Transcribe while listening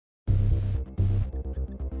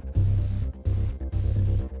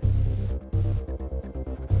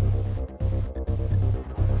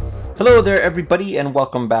Hello there everybody and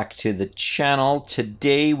welcome back to the channel.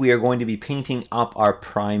 Today we are going to be painting up our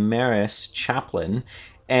Primaris Chaplain,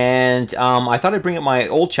 and I thought I'd bring up my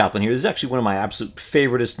old Chaplain here. This is actually one of my absolute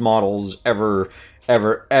favoriteest models ever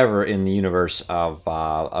in the universe of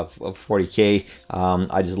 40K.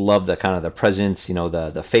 I just love the kind of the presence, you know,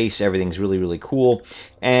 the face, everything's really cool.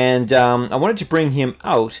 And I wanted to bring him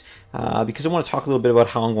out because I want to talk a little bit about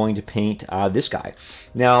how I'm going to paint this guy.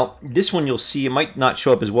 Now, this one you'll see, it might not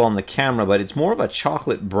show up as well on the camera, but it's more of a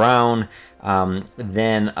chocolate brown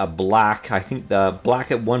than a black. I think the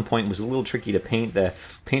black at one point was a little tricky to paint. The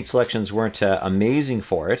paint selections weren't amazing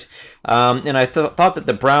for it. And I thought that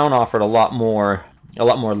the brown offered a lot more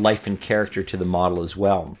life and character to the model as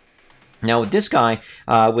well. Now with this guy,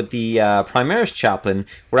 with the Primaris Chaplain,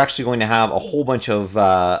 we're actually going to have a whole bunch of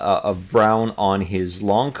brown on his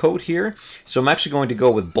long coat here. So I'm actually going to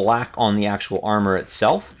go with black on the actual armor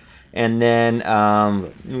itself. And then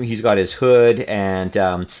he's got his hood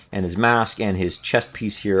and his mask and his chest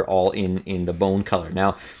piece here all in the bone color.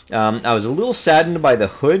 Now, I was a little saddened by the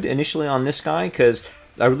hood initially on this guy because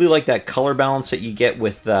I really like that color balance that you get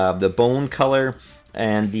with the bone color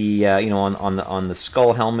and the you know, on the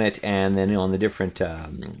skull helmet, and then, you know, on the different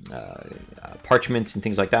parchments and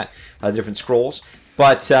things like that, different scrolls.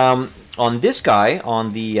 But on this guy,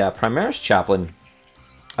 on the Primaris Chaplain,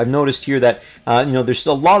 I've noticed here that you know, there's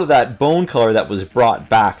a lot of that bone color that was brought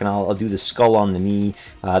back, and I'll do the skull on the knee,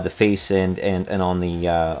 the face, and on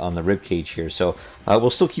the rib cage here. So we'll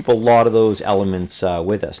still keep a lot of those elements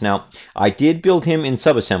with us. Now, I did build him in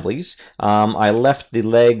sub-assemblies. I left the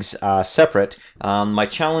legs separate. My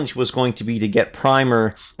challenge was going to be to get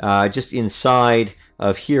primer just inside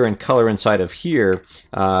of here and color inside of here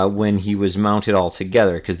when he was mounted all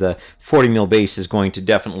together, because the 40mm base is going to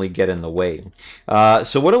definitely get in the way.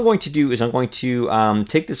 So what I'm going to do is I'm going to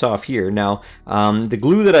take this off here. Now, the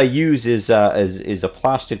glue that I use is a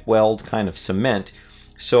plastic weld kind of cement.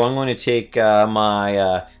 So I'm going to take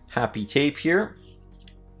my happy tape here.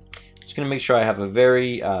 Just going to make sure I have a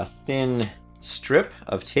very thin strip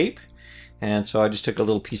of tape. And so I just took a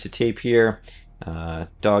little piece of tape here.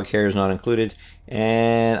 Dog hair is not included,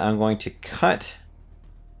 and I'm going to cut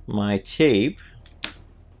my tape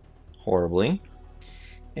horribly,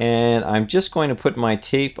 and I'm just going to put my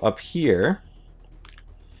tape up here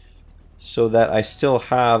so that I still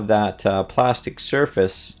have that plastic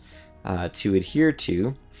surface to adhere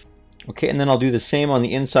to. Okay, and then I'll do the same on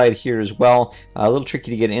the inside here as well. A little tricky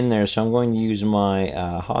to get in there, so I'm going to use my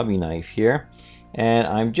hobby knife here, and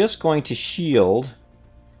I'm just going to shield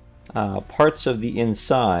parts of the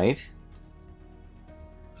inside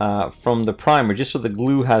from the primer, just so the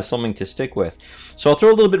glue has something to stick with. So I'll throw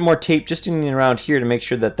a little bit more tape just in and around here to make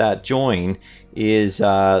sure that that join is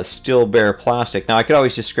still bare plastic. Now, I could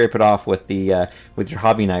always just scrape it off with the with your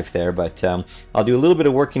hobby knife there, but I'll do a little bit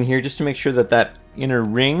of work in here just to make sure that that inner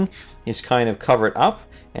ring is kind of covered up,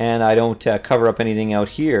 and I don't cover up anything out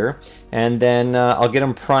here. And then I'll get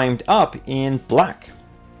them primed up in black.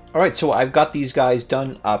 Alright, so I've got these guys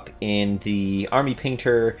done up in the Army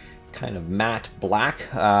Painter kind of matte black,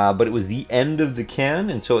 but it was the end of the can,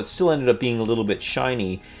 and so it still ended up being a little bit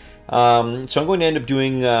shiny. So I'm going to end up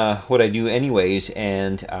doing what I do anyways,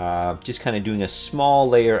 and just kind of doing a small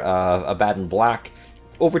layer of Abaddon black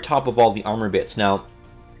over top of all the armor bits. Now,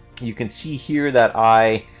 you can see here that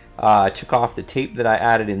I took off the tape that I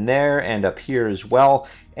added in there and up here as well,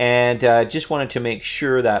 and just wanted to make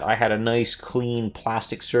sure that I had a nice clean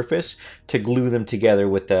plastic surface to glue them together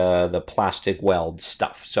with the plastic weld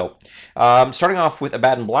stuff. So starting off with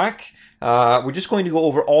Abaddon black, we're just going to go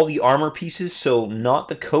over all the armor pieces, so not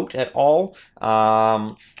the coat at all.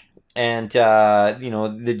 And you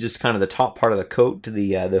know, just kind of the top part of the coat, to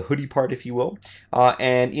the hoodie part, if you will.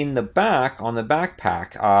 And in the back, on the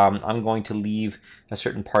backpack, I'm going to leave a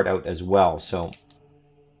certain part out as well. So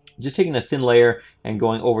just taking a thin layer and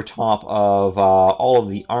going over top of all of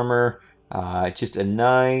the armor, just a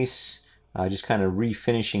nice, just kind of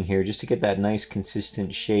refinishing here, just to get that nice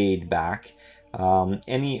consistent shade back.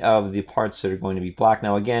 Any of the parts that are going to be black.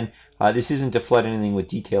 Now again, this isn't to flood anything with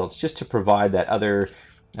detail, it's just to provide that other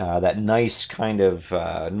that nice kind of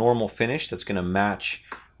normal finish that's going to match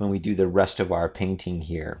when we do the rest of our painting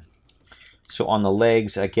here. So on the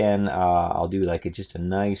legs, again, I'll do like just a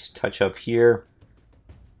nice touch up here.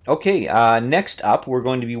 Okay, next up we're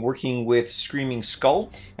going to be working with Screaming Skull,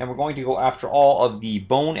 and we're going to go after all of the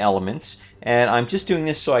bone elements, and I'm just doing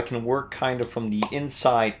this so I can work kind of from the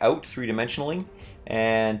inside out three-dimensionally.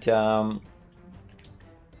 And I'll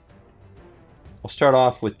start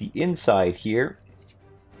off with the inside here.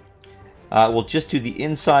 We'll just do the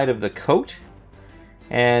inside of the coat,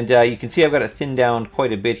 And you can see I've got it thinned down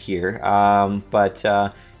quite a bit here, but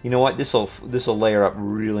you know what, this will layer up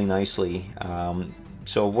really nicely.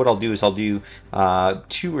 So what I'll do is I'll do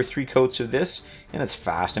 2 or 3 coats of this, and it's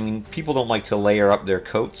fast. I mean, people don't like to layer up their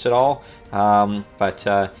coats at all, but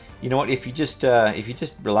you know what, if you just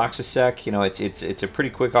relax a sec, you know, it's a pretty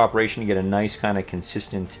quick operation to get a nice kind of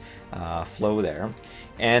consistent flow there.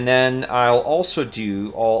 And then I'll also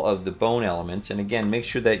do all of the bone elements, and again, make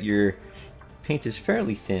sure that your paint is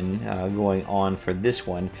fairly thin going on for this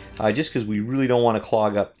one, just because we really don't want to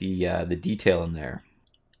clog up the detail in there.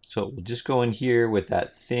 So we'll just go in here with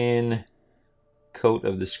that thin coat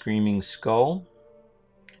of the Screaming Skull,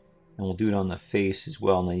 and we'll do it on the face as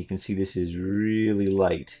well. Now you can see this is really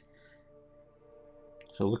light,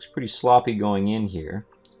 so it looks pretty sloppy going in here,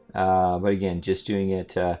 but again, just doing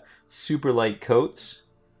it super light coats.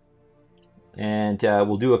 And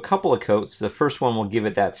we'll do a couple of coats. The first one will give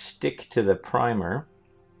it that stick to the primer,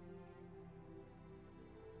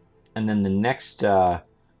 and then the next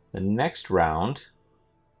round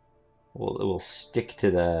will stick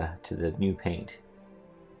to the new paint.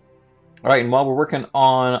 All right, and while we're working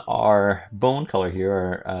on our bone color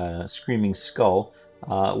here, our Screaming Skull,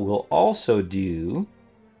 we'll also do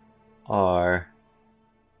our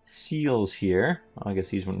seals here. I guess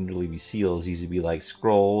these wouldn't really be seals, these would be like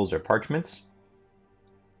scrolls or parchments.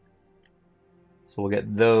 So we'll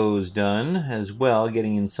get those done as well,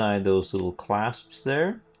 getting inside those little clasps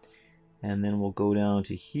there. And then we'll go down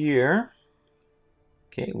to here.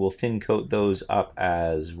 Okay, we'll thin coat those up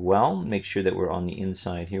as well. Make sure that we're on the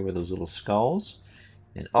inside here with those little skulls.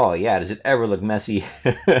 And oh yeah, does it ever look messy?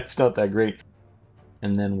 It's not that great.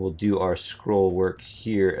 And then we'll do our scroll work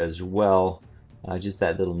here as well. Just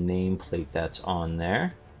that little nameplate that's on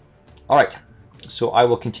there. All right, so I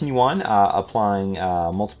will continue on applying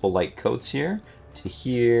multiple light coats here to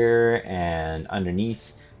here and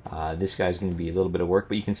underneath. This guy's going to be a little bit of work,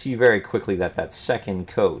 but you can see very quickly that that second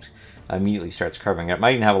coat immediately starts covering up.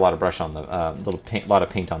 I didn't have a lot of brush on the lot of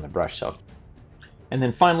paint on the brush, so. And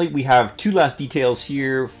then finally, we have 2 last details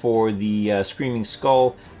here for the Screaming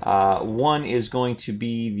Skull. One is going to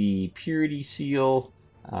be the Purity Seal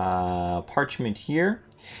parchment here,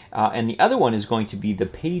 and the other one is going to be the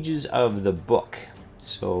pages of the book.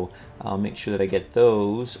 So I'll make sure that I get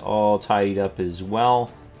those all tidied up as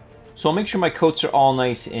well. So I'll make sure my coats are all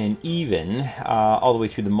nice and even all the way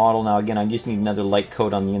through the model. Now again, I just need another light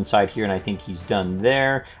coat on the inside here, and I think he's done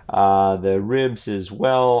there. The ribs as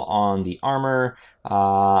well on the armor.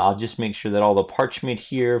 I'll just make sure that all the parchment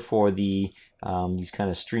here for the these kind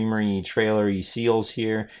of streamery, trailery seals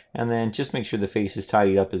here, and then just make sure the face is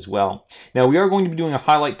tidied up as well. Now we are going to be doing a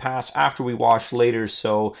highlight pass after we wash later,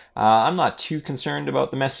 so I'm not too concerned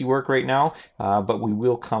about the messy work right now, but we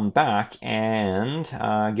will come back and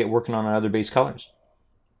get working on our other base colors.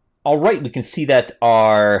 All right, we can see that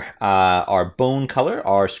our bone color,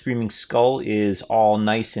 our Screaming Skull, is all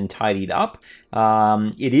nice and tidied up.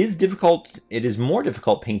 It is difficult. It is more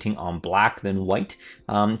difficult painting on black than white.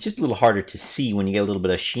 It's just a little harder to see when you get a little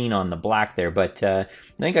bit of sheen on the black there. But I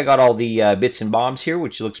think I got all the bits and bobs here,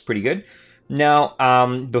 which looks pretty good. Now,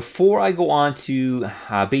 before I go on to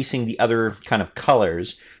basing the other kind of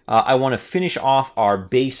colors, I want to finish off our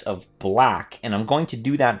base of black, and I'm going to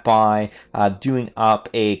do that by doing up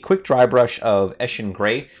a quick dry brush of Eshin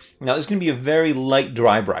Gray. Now, this is going to be a very light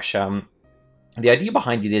dry brush. The idea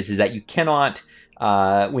behind it is that you cannot,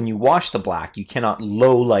 when you wash the black, you cannot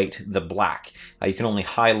low light the black. You can only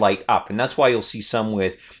highlight up, and that's why you'll see some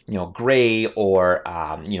with, gray or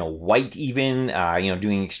white even,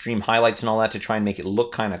 doing extreme highlights and all that to try and make it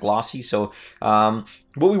look kind of glossy. So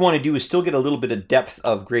what we want to do is still get a little bit of depth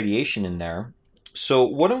of gradation in there. So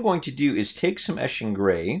what I'm going to do is take some Eshin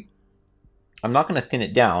Gray. I'm not going to thin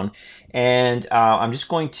it down, and I'm just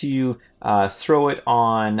going to throw it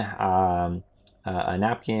on a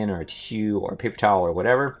napkin or a tissue or a paper towel or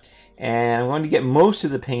whatever, and I'm going to get most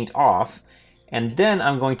of the paint off, and then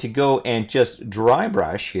I'm going to go and just dry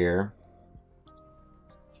brush here.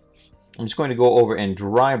 I'm just going to go over and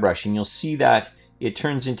dry brush, and you'll see that it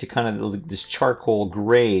turns into kind of this charcoal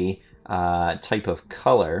gray type of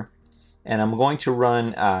color, and I'm going to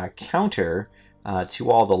run counter to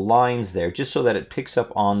all the lines there, just so that it picks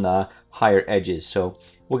up on the higher edges. So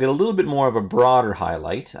we'll get a little bit more of a broader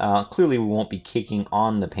highlight. Clearly we won't be caking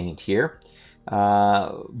on the paint here,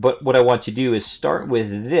 but what I want to do is start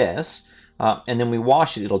with this, and then we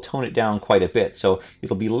wash it, it'll tone it down quite a bit. So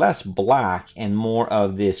it'll be less black and more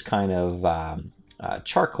of this kind of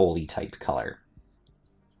charcoal-y type color.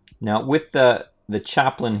 Now with the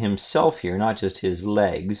chaplain himself here, not just his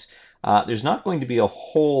legs, there's not going to be a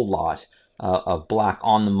whole lot of black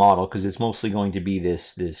on the model, because it's mostly going to be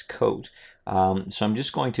this coat. So I'm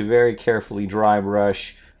just going to very carefully dry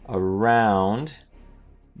brush around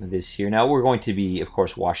this here. Now we're going to be, of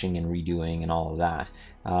course, washing and redoing and all of that.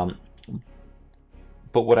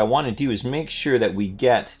 But what I want to do is make sure that we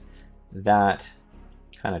get that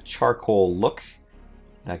kind of charcoal look,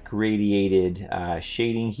 that gradiated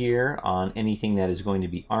shading here on anything that is going to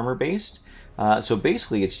be armor based. So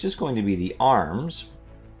basically it's just going to be the arms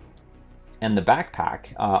and the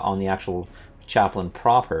backpack on the actual chaplain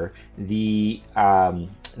proper. The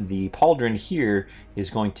pauldron here is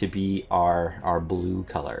going to be our blue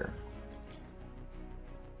color.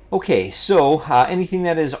 Okay, so anything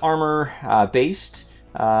that is armor based,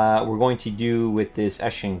 we're going to do with this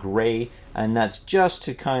Eshin Gray, and that's just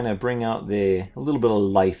to kind of bring out a little bit of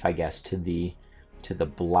life, I guess, to the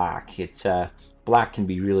black. It's black can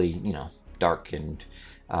be really, you know, dark and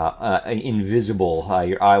invisible.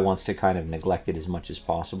 Your eye wants to kind of neglect it as much as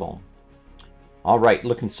possible. All right,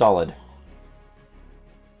 looking solid.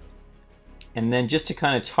 And then just to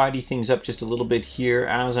kind of tidy things up just a little bit here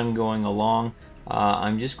as I'm going along,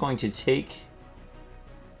 I'm just going to take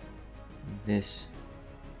this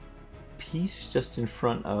piece just in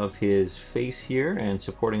front of his face here and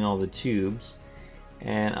supporting all the tubes,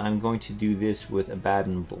 and I'm going to do this with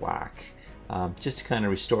Abaddon black, just to kind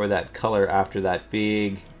of restore that color after that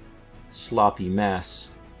big sloppy mess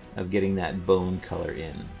of getting that bone color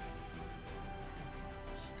in.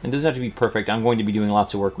 It doesn't have to be perfect. I'm going to be doing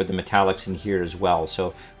lots of work with the metallics in here as well,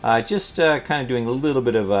 so just kind of doing a little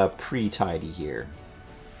bit of a pre-tidy here.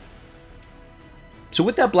 So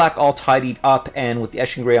with that black all tidied up and with the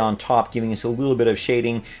Eshin Gray on top giving us a little bit of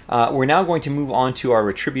shading, we're now going to move on to our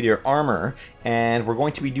Retributor armor, and we're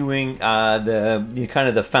going to be doing the kind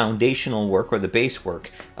of the foundational work or the base work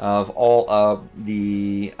of all of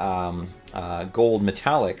the gold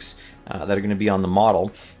metallics that are going to be on the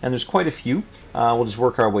model. And there's quite a few. We'll just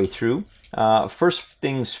work our way through. First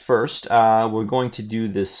things first, we're going to do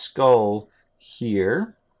this skull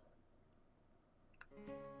here.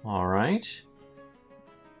 All right.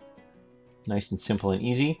 Nice and simple and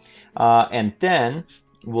easy. And then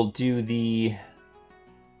we'll do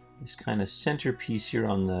this kind of centerpiece here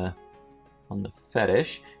on the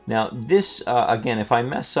fetish. Now this, again, if I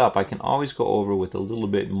mess up, I can always go over with a little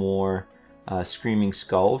bit more screaming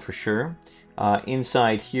skull for sure.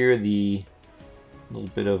 Inside here, the little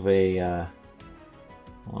bit of a,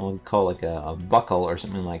 I'll call it like a buckle or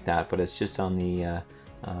something like that, but it's just on the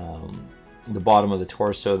bottom of the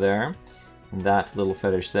torso there. That little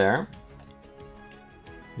fetish there.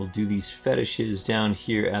 We'll do these fetishes down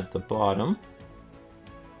here at the bottom.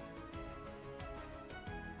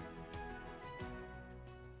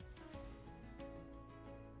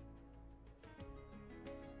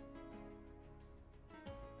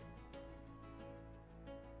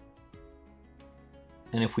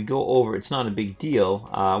 And if we go over, it's not a big deal.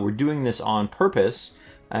 We're doing this on purpose,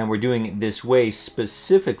 and we're doing it this way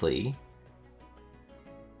specifically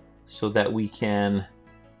so that we can,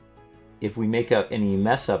 if we make up any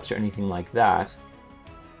mess ups or anything like that,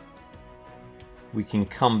 we can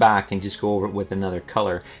come back and just go over it with another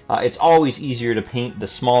color. It's always easier to paint the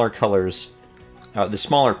smaller colors, the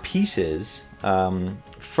smaller pieces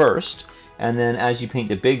first, and then as you paint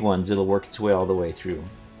the big ones, it'll work its way all the way through.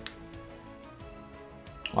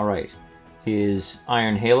 All right, his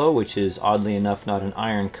iron halo, which is oddly enough not an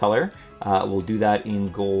iron color, we'll do that in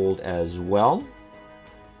gold as well.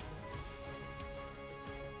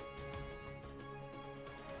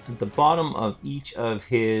 At the bottom of each of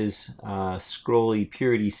his scrolly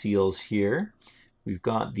purity seals here, we've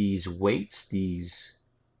got these weights, these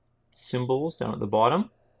symbols down at the bottom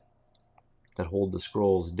that hold the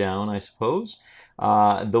scrolls down, I suppose.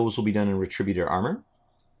 Those will be done in Retributor armor.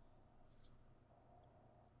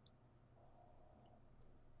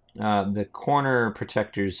 The corner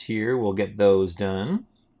protectors here, we'll get those done.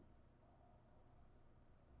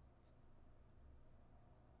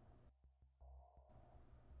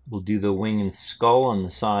 We'll do the wing and skull on the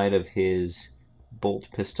side of his bolt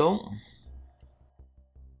pistol.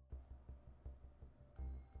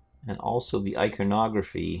 And also the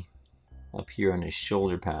iconography up here on his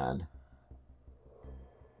shoulder pad.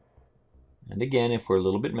 And again, if we're a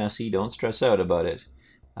little bit messy, don't stress out about it.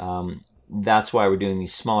 That's why we're doing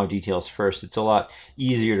these smaller details first. It's a lot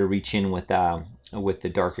easier to reach in with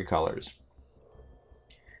the darker colors.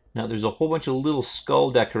 Now there's a whole bunch of little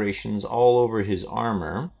skull decorations all over his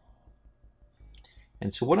armor.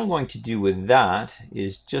 And so what I'm going to do with that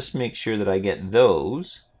is just make sure that I get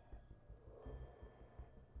those.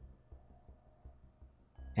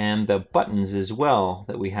 And the buttons as well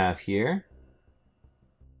that we have here.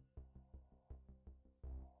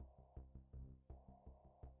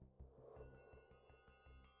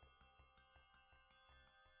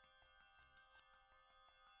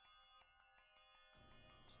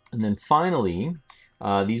 And then finally,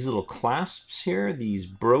 these little clasps here, these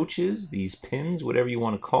brooches, these pins, whatever you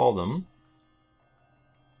want to call them,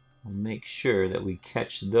 we'll make sure that we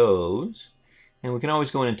catch those. And we can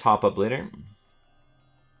always go in and top up later.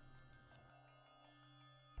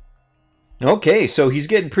 Okay, so he's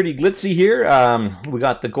getting pretty glitzy here. We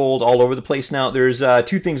got the gold all over the place now. There's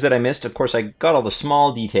two things that I missed. Of course, I got all the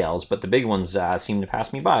small details, but the big ones seem to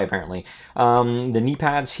pass me by, apparently. The knee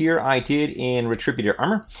pads here I did in Retributor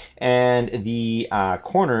armor, and the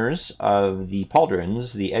corners of the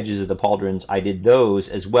pauldrons, the edges of the pauldrons, I did those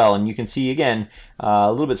as well. And you can see, again,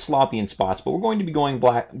 a little bit sloppy in spots, but we're going to be going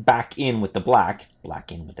back in with the black.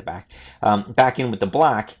 Back in with the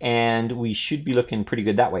black, and we should be looking pretty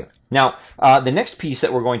good that way. Now, the next piece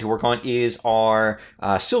that we're going to work on is our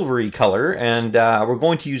silvery color, and we're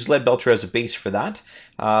going to use lead belcher as a base for that.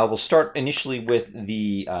 We'll start initially with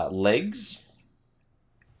the legs,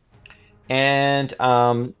 and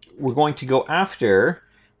we're going to go after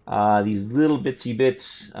these little bitsy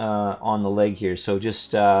bits on the leg here. So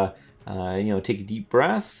just take a deep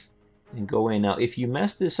breath and go in. Now, if you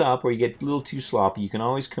mess this up or you get a little too sloppy, you can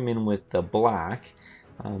always come in with the black.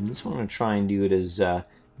 This one I'm going to try and do it as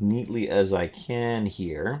neatly as I can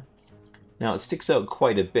here. Now, it sticks out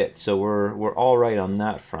quite a bit, so we're all right on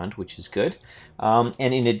that front, which is good. And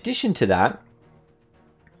in addition to that,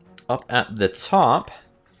 up at the top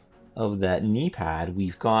of that knee pad,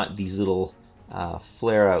 we've got these little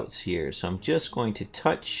flare-outs here. So I'm just going to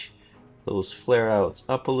touch those flare-outs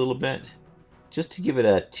up a little bit, just to give it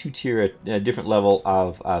a two-tier, a different level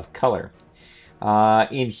of color.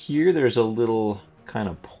 In here, there's a little kind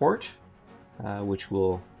of port, which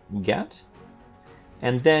we'll get.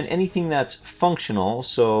 And then anything that's functional,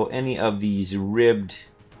 so any of these ribbed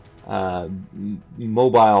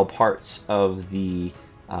mobile parts of the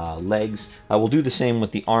legs, we'll do the same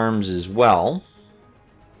with the arms as well.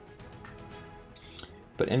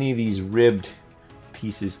 But any of these ribbed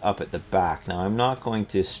pieces up at the back. Now, I'm not going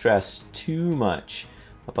to stress too much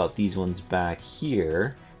about these ones back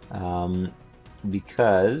here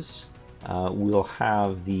because we'll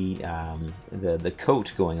have the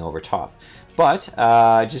coat going over top. But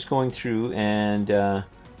just going through and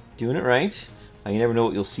doing it right. You never know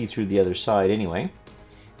what you'll see through the other side anyway.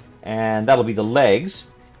 And that'll be the legs.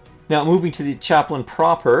 Now, moving to the chaplain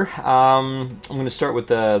proper, I'm going to start with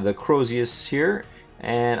the Crozius here.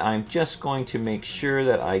 And I'm just going to make sure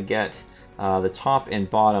that I get the top and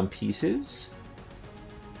bottom pieces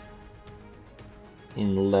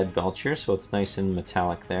in the lead belcher, so it's nice and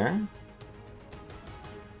metallic there.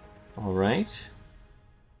 All right.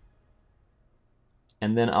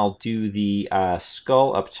 And then I'll do the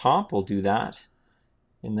skull up top. We'll do that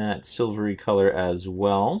in that silvery color as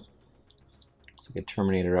well. It's like a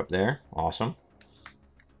Terminator up there. Awesome.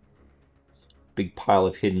 Big pile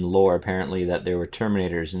of hidden lore, apparently, that there were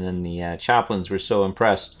Terminators, and then the chaplains were so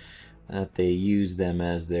impressed that they used them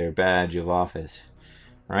as their badge of office.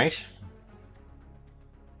 Right?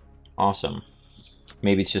 Awesome.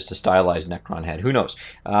 Maybe it's just a stylized Necron head. Who knows?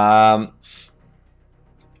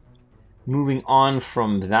 Moving on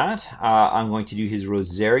from that, I'm going to do his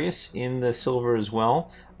Rosarius in the silver as well.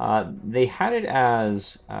 They had it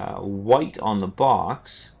as white on the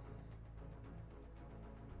box.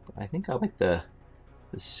 I think I like the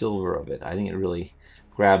silver of it. I think it really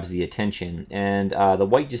grabs the attention. And the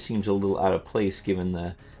white just seems a little out of place given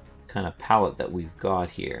the kind of palette that we've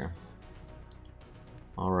got here.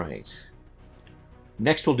 All right.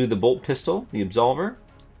 Next we'll do the bolt pistol, the Absolver.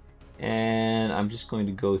 And I'm just going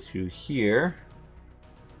to go through here,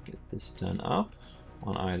 get this done up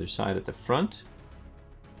on either side at the front.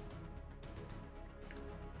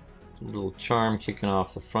 A little charm kicking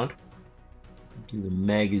off the front. Do the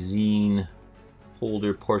magazine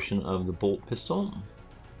holder portion of the bolt pistol.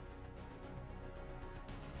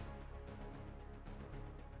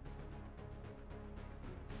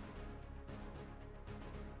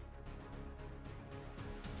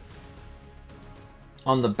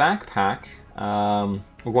 On the backpack,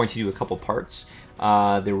 we're going to do a couple parts.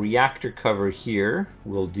 The reactor cover here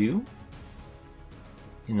will do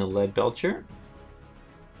in the lead belcher.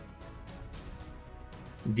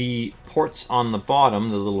 The ports on the bottom,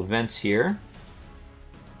 the little vents here,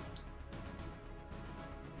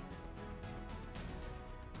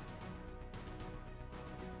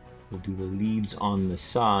 we'll do the leads on the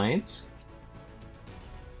sides.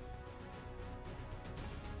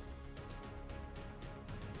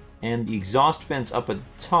 And the exhaust vents up at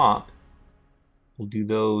the top, we'll do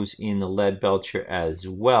those in the lead belcher as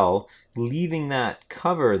well, leaving that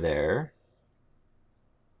cover there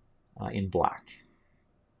in black.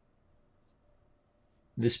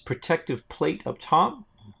 This protective plate up top,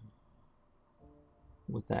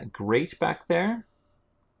 with that grate back there.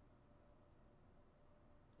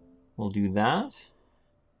 We'll do that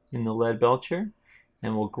in the lead belcher,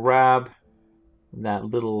 and we'll grab that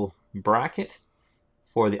little bracket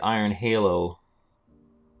for the iron halo.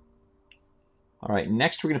 All right,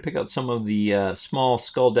 next we're going to pick out some of the small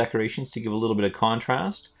skull decorations to give a little bit of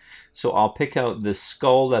contrast. So I'll pick out the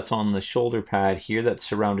skull that's on the shoulder pad here that's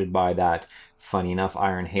surrounded by that, funny enough,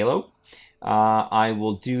 iron halo. I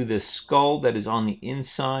will do the skull that is on the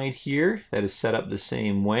inside here that is set up the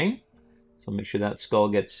same way. So make sure that skull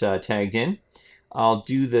gets tagged in. I'll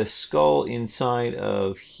do the skull inside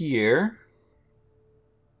of here.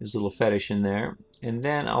 There's a little fetish in there. And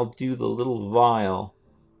then I'll do the little vial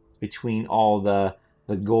between all the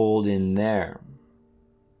gold in there.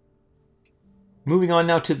 Moving on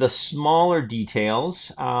now to the smaller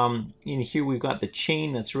details. In here we've got the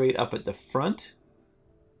chain that's right up at the front.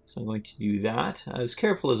 So I'm going to do that as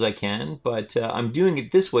careful as I can, but I'm doing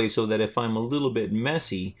it this way so that if I'm a little bit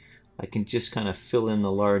messy, I can just kind of fill in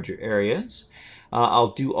the larger areas.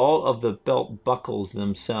 I'll do all of the belt buckles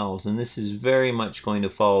themselves, and this is very much going to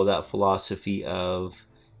follow that philosophy of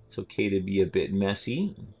it's okay to be a bit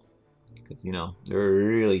messy, because, you know, they're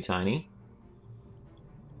really tiny.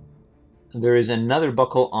 There is another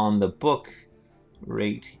buckle on the book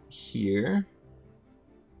right here.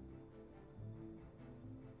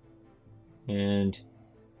 And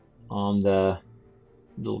on the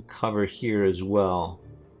little cover here as well,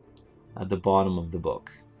 at the bottom of the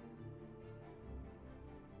book.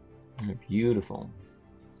 They're beautiful.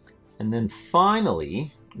 And then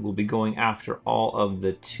finally, we'll be going after all of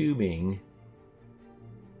the tubing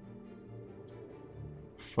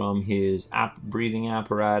from his breathing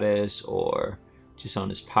apparatus or just on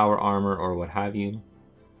his power armor or what have you.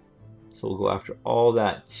 So we'll go after all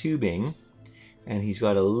that tubing. And he's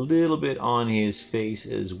got a little bit on his face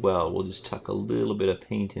as well. We'll just tuck a little bit of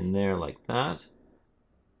paint in there like that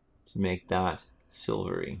to make that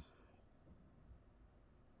silvery.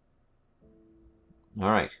 All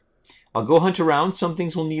right. I'll go hunt around. Some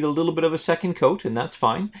things will need a little bit of a second coat, and that's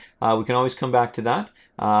fine. We can always come back to that.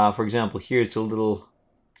 For example, here it's a little,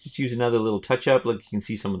 just use another little touch-up. Look, you can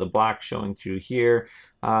see some of the black showing through here.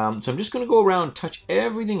 So I'm just going to go around, touch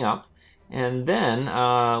everything up, and then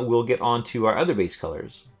we'll get on to our other base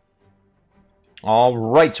colors. All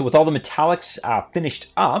right, so with all the metallics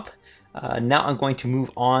finished up, now I'm going to move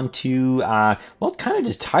on to, well, kind of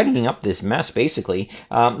just tidying up this mess, basically.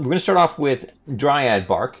 We're going to start off with Dryad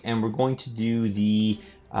bark, and we're going to do the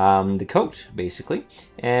coat, basically.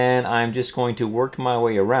 And I'm just going to work my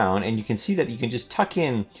way around, and you can see that you can just tuck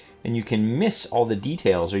in, and you can miss all the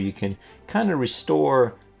details, or you can kind of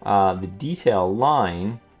restore the detail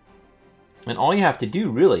line. And all you have to do,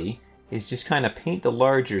 really, is just kind of paint the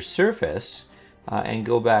larger surface and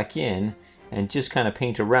go back in and just kind of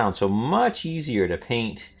paint around. So much easier to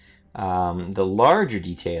paint the larger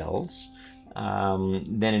details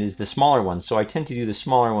than it is the smaller ones. So I tend to do the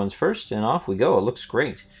smaller ones first, and off we go. It looks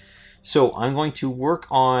great. So I'm going to work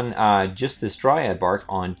on just this Dryad bark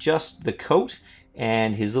on just the coat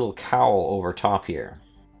and his little cowl over top here.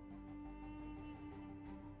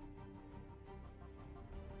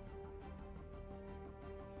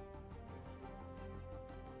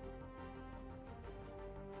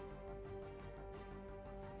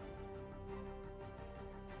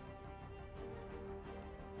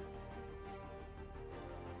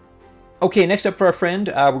 Okay, next up for our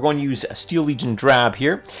friend, we're going to use Steel Legion Drab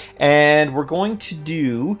here, and we're going to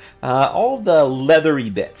do all the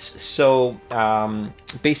leathery bits. So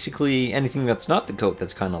basically anything that's not the coat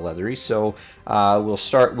that's kind of leathery. So we'll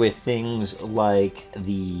start with things like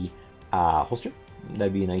the holster.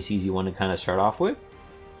 That'd be a nice easy one to kind of start off with.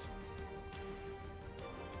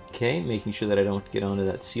 Okay, making sure that I don't get onto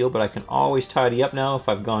that seal, but I can always tidy up now if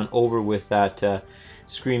I've gone over with that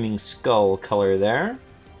Screaming Skull color there.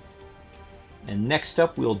 And next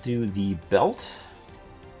up, we'll do the belt.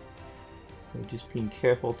 So just being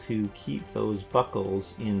careful to keep those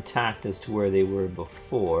buckles intact as to where they were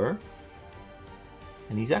before.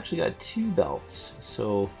 And he's actually got two belts.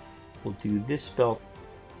 So we'll do this belt.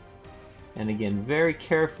 And again, very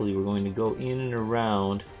carefully, we're going to go in and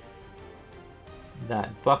around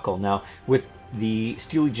that buckle. Now, with the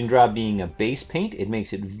Steel Legion Drab being a base paint, it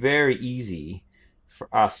makes it very easy for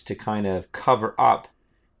us to kind of cover up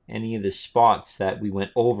any of the spots that we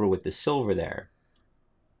went over with the silver there.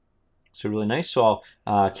 So really nice. So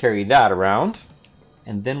I'll carry that around,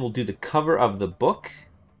 and then we'll do the cover of the book.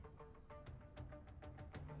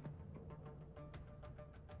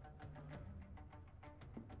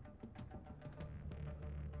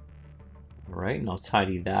 All right, and I'll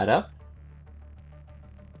tidy that up.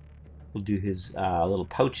 We'll do his little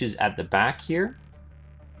pouches at the back here.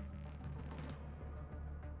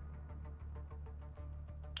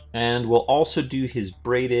 And we'll also do his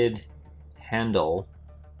braided handle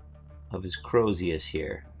of his Crozius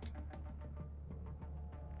here.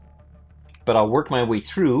 But I'll work my way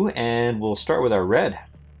through, and we'll start with our red.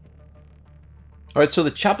 Alright, so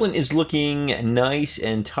the Chaplain is looking nice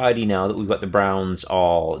and tidy now that we've got the browns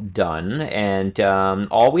all done. And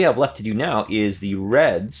all we have left to do now is the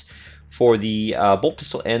reds for the bolt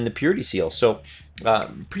pistol and the purity seal. So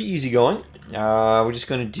pretty easy going. We're just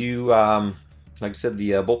going to do, like I said,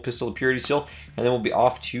 the bolt pistol, the purity seal, and then we'll be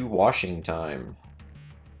off to washing time.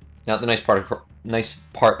 Now the nice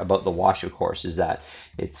part about the wash, of course, is that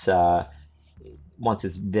it's once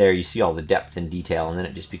it's there, you see all the depth and detail, and then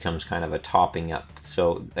it just becomes kind of a topping up.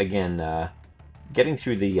 So again, getting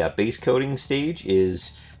through the base coating stage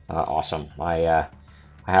is awesome. I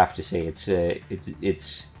have to say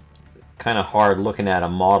it's kind of hard looking at a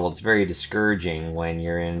model. It's very discouraging when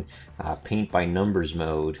you're in paint by numbers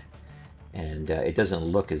mode, and it doesn't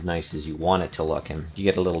look as nice as you want it to look, and you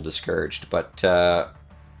get a little discouraged. But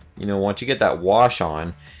you know, once you get that wash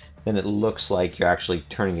on, then it looks like you're actually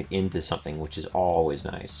turning it into something, which is always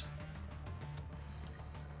nice.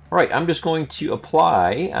 All right, I'm just going to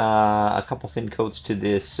apply a couple thin coats to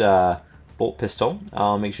this bolt pistol.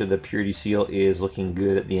 I'll make sure the purity seal is looking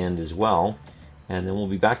good at the end as well, and then we'll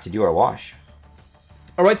be back to do our wash.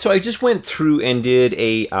 All right, so I just went through and did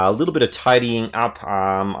a little bit of tidying up.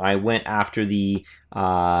 I went after the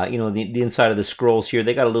you know, the inside of the scrolls here.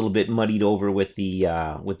 They got a little bit muddied over with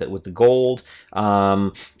the gold.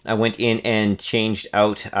 I went in and changed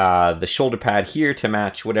out the shoulder pad here to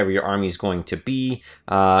match whatever your army is going to be.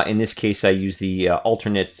 In this case, I used the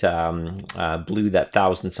alternate blue, that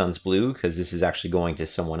Thousand Suns blue, because this is actually going to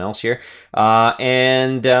someone else here. Yeah,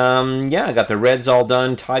 I got the reds all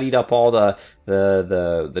done, tidied up all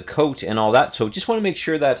the coat and all that. So just want to make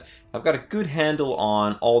sure that I've got a good handle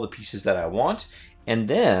on all the pieces that I want. And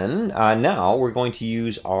then now we're going to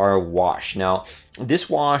use our wash. Now this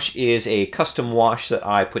wash is a custom wash that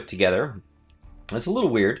I put together. It's a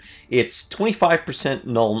little weird. It's 25%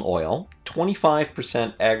 Nuln Oil,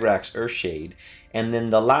 25% Agrax Earthshade, and then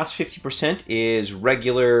the last 50% is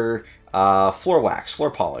regular floor wax,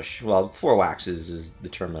 floor polish. Well, floor wax is the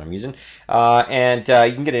term that I'm using. And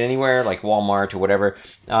you can get it anywhere, like Walmart or whatever.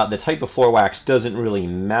 The type of floor wax doesn't really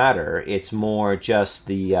matter. It's more just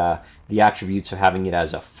the attributes of having it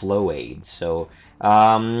as a flow aid. So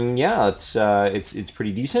yeah, it's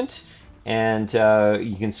pretty decent. And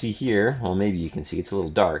you can see here, well, maybe you can see, it's a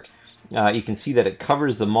little dark. You can see that it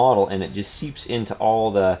covers the model and it just seeps into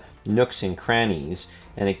all the nooks and crannies,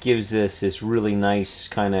 and it gives this really nice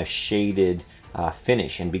kind of shaded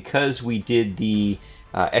finish. And because we did the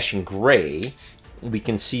Eshin Gray, we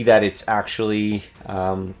can see that it's actually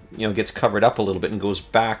you know, gets covered up a little bit and goes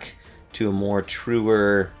back to a more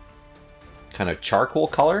truer kind of charcoal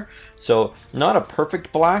color. So not a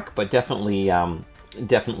perfect black, but definitely a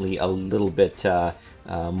little bit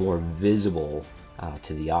more visible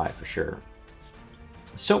to the eye for sure.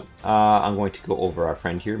 So I'm going to go over our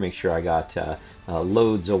friend here, make sure I got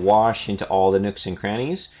loads of wash into all the nooks and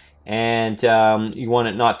crannies, and you want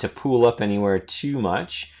it not to pool up anywhere too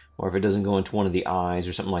much, or if it doesn't go into one of the eyes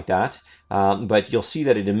or something like that. But you'll see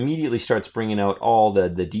that it immediately starts bringing out all the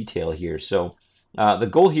detail here. So the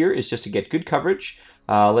goal here is just to get good coverage,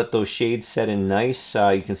 let those shades set in nice.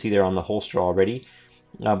 You can see they're on the holster already.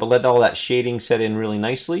 But let all that shading set in really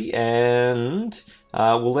nicely, and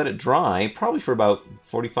we'll let it dry probably for about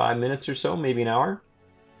 45 minutes or so, maybe an hour.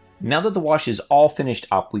 Now that the wash is all finished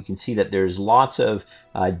up, we can see that there's lots of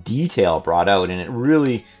detail brought out, and it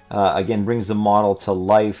really, again, brings the model to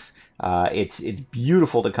life. It's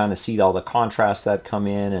beautiful to kind of see all the contrasts that come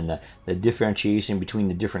in, and the differentiation between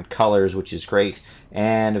the different colors, which is great.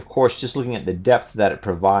 And of course, just looking at the depth that it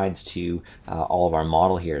provides to all of our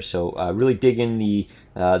model here. So really dig in the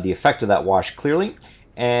effect of that wash clearly.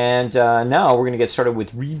 And now we're going to get started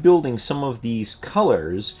with rebuilding some of these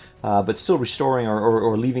colors, but still restoring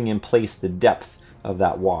or leaving in place the depth of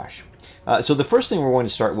that wash. So the first thing we're going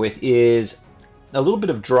to start with is a little bit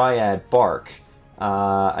of Dryad bark.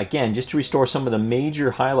 Again, just to restore some of the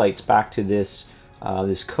major highlights back to this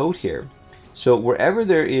this coat here. So wherever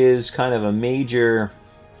there is kind of a major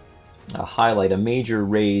highlight, a major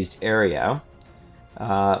raised area,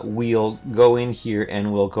 we'll go in here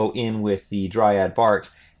and we'll go in with the Dryad bark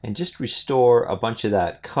and just restore a bunch of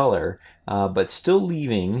that color, but still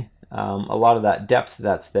leaving a lot of that depth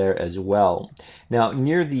that's there as well. Now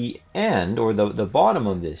near the end, or the bottom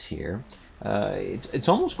of this here, it's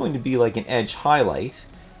almost going to be like an edge highlight,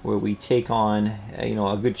 where we take on you know,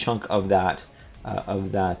 a good chunk of that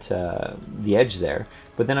the edge there.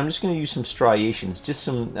 But then I'm just going to use some striations, just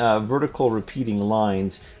some vertical repeating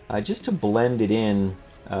lines, just to blend it in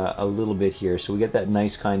a little bit here, so we get that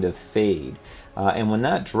nice kind of fade. And when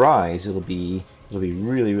that dries, it'll be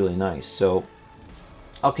really, really nice. So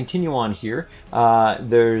I'll continue on here.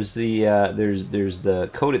 There's the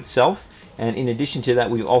coat itself, and in addition to that,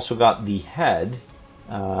 we've also got the head,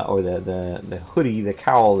 or the hoodie, the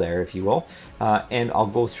cowl there, if you will. And I'll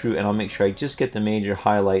go through and I'll make sure I just get the major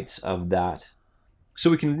highlights of that. So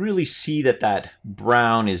we can really see that that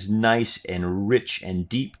brown is nice and rich and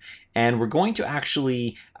deep. And we're going to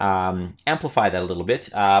actually amplify that a little bit.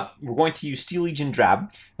 We're going to use Steel Legion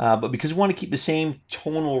Drab, but because we want to keep the same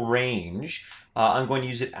tonal range, I'm going to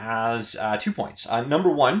use it as 2 points. Number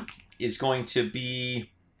 1 is going to be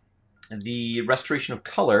the restoration of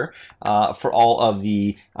color for all of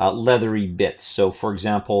the leathery bits. So for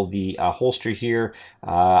example, the holster here,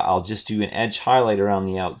 I'll just do an edge highlight around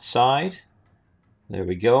the outside. There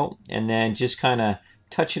we go. And then just kind of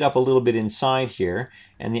touch it up a little bit inside here.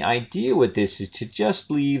 And the idea with this is to just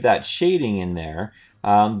leave that shading in there.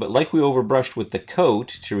 But like we overbrushed with the coat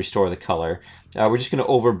to restore the color, we're just going to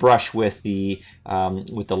overbrush with the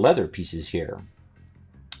leather pieces here.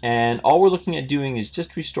 And all we're looking at doing is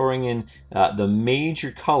just restoring in the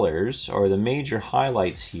major colors, or the major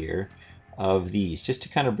highlights here of these, just to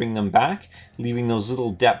kind of bring them back, leaving those little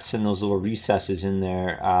depths and those little recesses in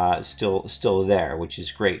there still there, which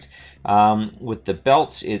is great. With the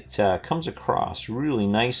belts, it comes across really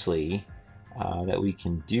nicely that we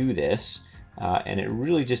can do this. And it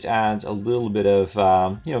really just adds a little bit of,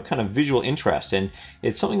 you know, kind of visual interest. And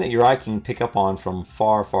it's something that your eye can pick up on from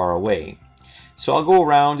far, far away. So I'll go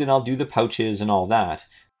around and I'll do the pouches and all that.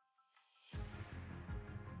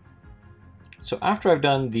 So after I've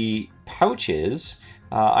done the pouches,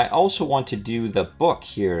 I also want to do the book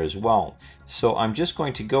here as well. So I'm just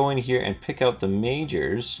going to go in here and pick out the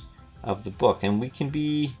majors of the book. And we can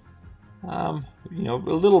be, you know,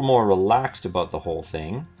 a little more relaxed about the whole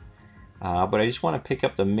thing. But I just want to pick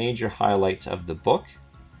up the major highlights of the book.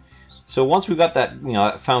 So once we've got that, you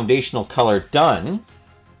know, foundational color done,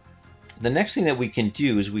 the next thing that we can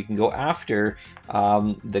do is we can go after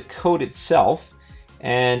the coat itself,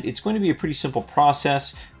 and it's going to be a pretty simple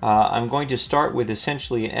process. I'm going to start with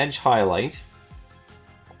essentially an edge highlight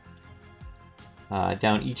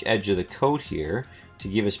down each edge of the coat here to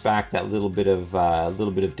give us back that little bit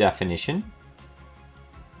of definition.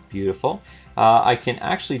 Beautiful. I can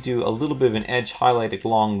actually do a little bit of an edge highlight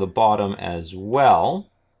along the bottom as well.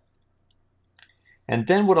 And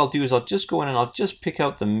then what I'll do is I'll just go in and I'll just pick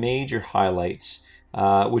out the major highlights,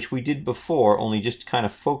 which we did before, only just kind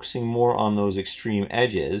of focusing more on those extreme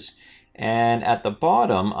edges. And at the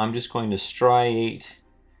bottom, I'm just going to striate,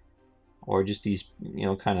 or just these, you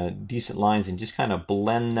know, kind of decent lines, and just kind of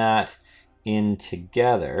blend that in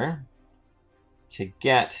together to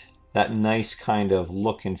get that nice kind of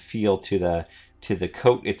look and feel to the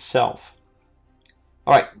coat itself.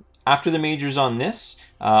 All right. After the majors on this,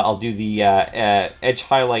 I'll do the edge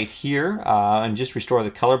highlight here and just restore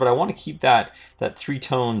the color, but I want to keep that 3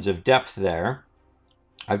 tones of depth there.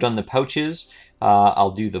 I've done the pouches,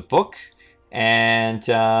 I'll do the book, and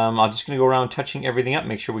I'm just going to go around touching everything up,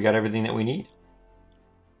 make sure we got everything that we need.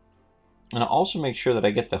 And I'll also make sure that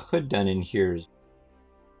I get the hood done in here.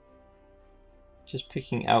 Just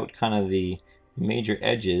picking out kind of the major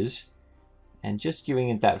edges and just giving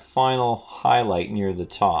it that final highlight near the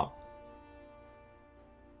top.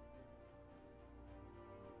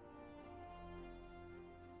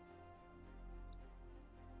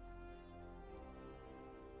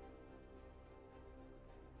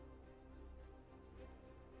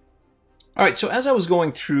 All right, so as I was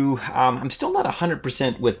going through, I'm still not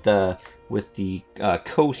 100% with the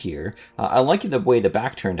coat here. I like the way the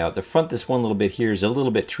back turned out. The front, this one little bit here is a little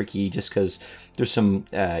bit tricky, just because there's some,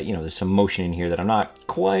 you know, there's some motion in here that I'm not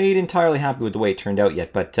quite entirely happy with the way it turned out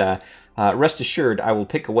yet. But rest assured, I will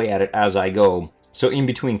pick away at it as I go. So in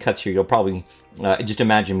between cuts here, you'll probably just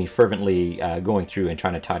imagine me fervently going through and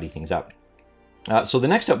trying to tidy things up. So the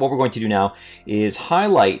next step, what we're going to do now is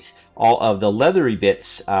highlight all of the leathery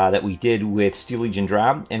bits that we did with Steel Legion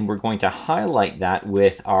Drab, and we're going to highlight that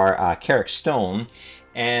with our Carrick Stone.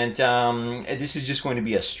 And this is just going to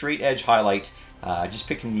be a straight edge highlight, just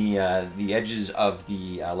picking the edges of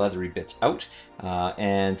the leathery bits out,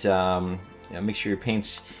 and make sure your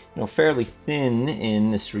paint's, you know, fairly thin in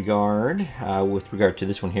this regard, with regard to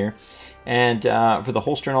this one here. And for the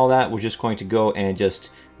holster and all that, we're just going to go and just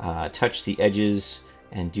touch the edges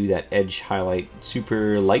and do that edge highlight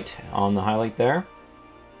super light on the highlight there.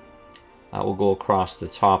 will go across the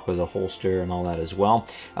top of the holster and all that as well.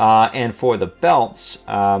 And for the belts,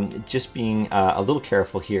 just being a little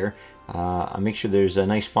careful here, make sure there's a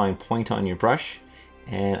nice fine point on your brush,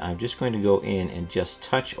 and I'm just going to go in and just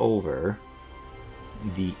touch over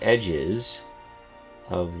the edges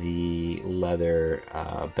of the leather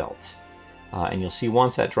belt. And you'll see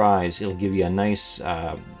once that dries, it'll give you a nice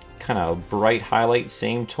kind of bright highlight,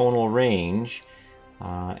 same tonal range,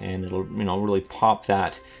 and it'll really pop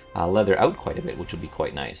that leather out quite a bit, which will be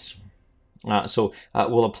quite nice. So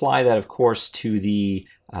we'll apply that, of course, to the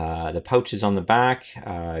pouches on the back,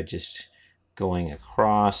 just going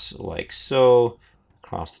across like so,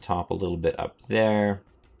 across the top a little bit up there.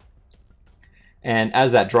 And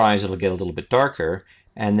as that dries, it'll get a little bit darker.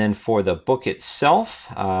 And then for the book itself,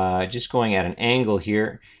 just going at an angle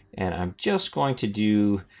here, and I'm just going to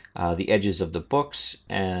do the edges of the books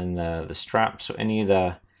and the straps. So any of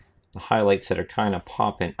the highlights that are kind of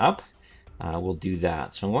popping up, we'll do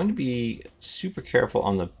that. So I'm going to be super careful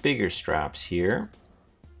on the bigger straps here.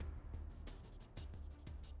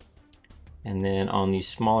 And then on these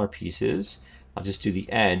smaller pieces, I'll just do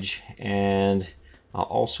the edge, and I'll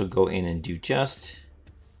also go in and do just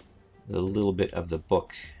a little bit of the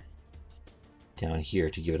book down here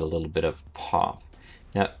to give it a little bit of pop.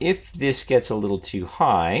 Now, if this gets a little too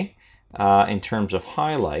high in terms of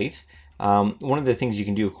highlight, one of the things you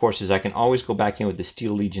can do, of course, is I can always go back in with the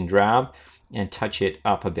Steel Legion drab and touch it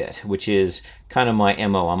up a bit, which is kind of my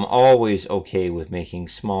MO. I'm always okay with making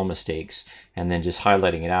small mistakes and then just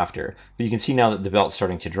highlighting it after. But you can see now that the belt's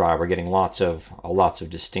starting to dry, we're getting lots of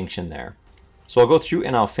distinction there. So I'll go through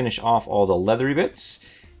and I'll finish off all the leathery bits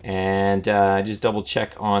and just double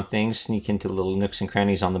check on things, sneak into little nooks and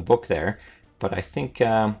crannies on the book there. But I think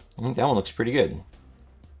that one looks pretty good.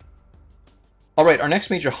 All right, our next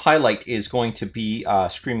major highlight is going to be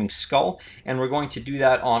Screaming Skull, and we're going to do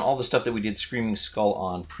that on all the stuff that we did Screaming Skull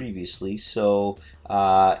on previously. So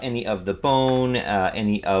any of the bone,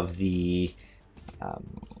 any of the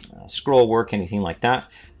scroll work, anything like that.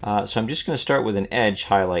 So I'm just going to start with an edge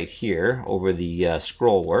highlight here over the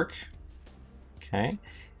scroll work. Okay,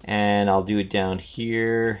 and I'll do it down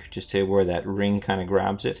here just to where that ring kind of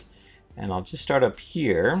grabs it. And I'll just start up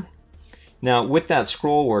here. Now, with that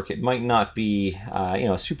scroll work, it might not be,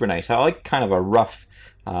 super nice. I like kind of a rough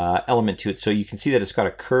element to it, so you can see that it's got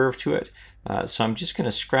a curve to it. So I'm just going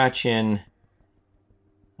to scratch in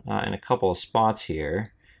a couple of spots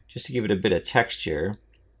here, just to give it a bit of texture.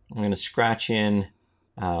 I'm going to scratch in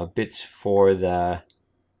bits for the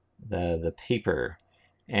paper,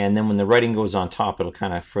 and then when the writing goes on top, it'll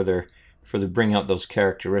kind of further bring out those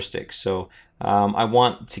characteristics. So I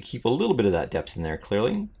want to keep a little bit of that depth in there,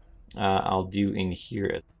 clearly. I'll do in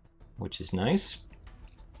here, which is nice.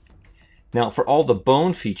 Now for all the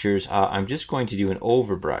bone features, I'm just going to do an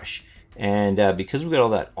overbrush, and because we've got all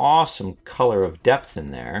that awesome color of depth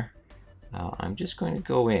in there, I'm just going to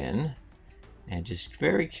go in and just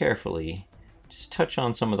very carefully just touch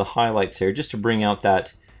on some of the highlights here, just to bring out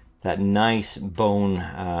that nice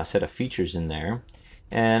bone set of features in there.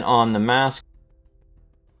 And on the mask,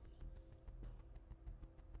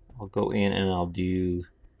 I'll go in and I'll do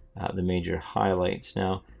the major highlights.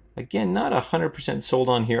 Now, again, not 100% sold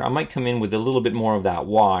on here. I might come in with a little bit more of that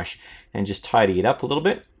wash and just tidy it up a little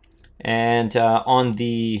bit. And on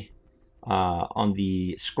the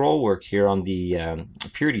scroll work here, on the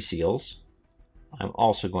purity seals, I'm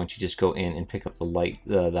also going to just go in and pick up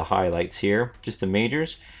the highlights here, just the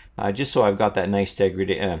majors, just so I've got that nice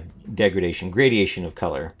gradation of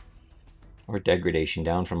color, or degradation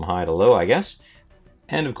down from high to low, I guess.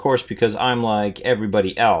 And of course, because I'm like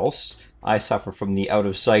everybody else, I suffer from the out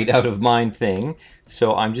of sight, out of mind thing.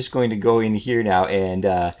 So I'm just going to go in here now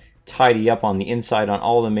and tidy up on the inside on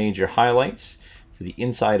all the major highlights for the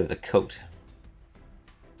inside of the coat.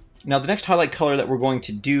 Now the next highlight color that we're going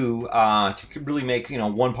to do to really make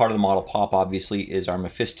one part of the model pop, obviously, is our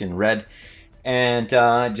Mephiston red. And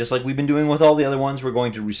just like we've been doing with all the other ones, we're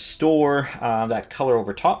going to restore that color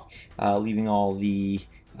over top, leaving all the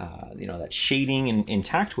that shading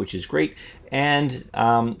intact, which is great, and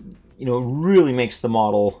really makes the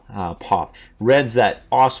model pop. Red's that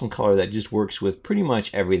awesome color that just works with pretty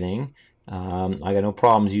much everything. I got no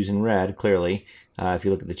problems using red, clearly, if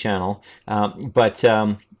you look at the channel, but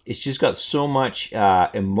it's just got so much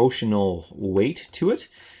emotional weight to it,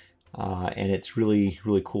 and it's really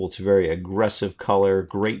cool. It's a very aggressive color,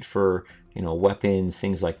 great for weapons,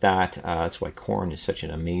 things like that. That's why Khorne is such an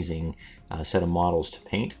amazing set of models to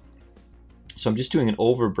paint. So I'm just doing an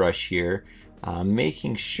overbrush here,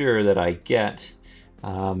 making sure that I get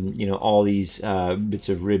all these bits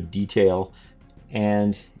of rib detail.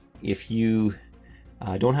 And if you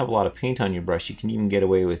don't have a lot of paint on your brush, you can even get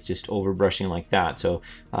away with just overbrushing like that. So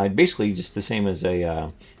basically just the same as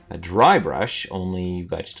a dry brush, only you've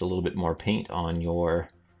got just a little bit more paint on your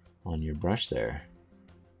brush there.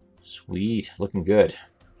 Sweet, looking good.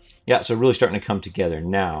 Yeah, so really starting to come together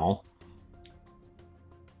now.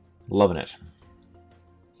 Loving it.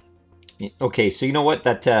 Okay, so you know what?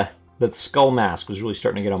 That skull mask was really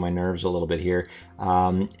starting to get on my nerves a little bit here.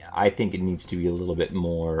 I think it needs to be a little bit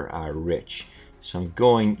more rich. So I'm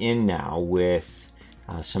going in now with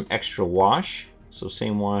some extra wash. So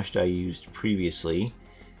same wash that I used previously.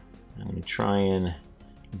 I'm going to try and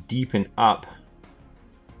deepen up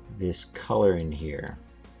this color in here.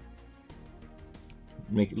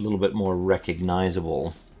 Make it a little bit more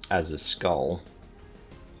recognizable as a skull.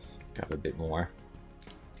 Grab a bit more.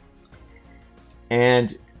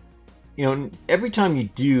 And you know, every time you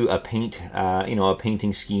do a paint, you know, a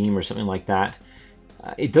painting scheme or something like that,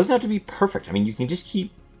 it doesn't have to be perfect. I mean, you can just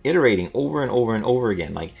keep iterating over and over and over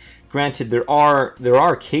again. Like, granted, there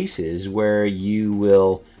are cases where you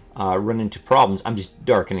will run into problems. I'm just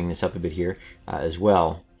darkening this up a bit here as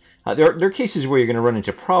well. There are cases where you're going to run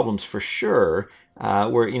into problems for sure,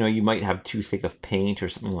 where you know you might have too thick of paint or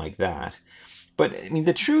something like that. But I mean,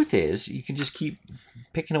 the truth is, you can just keep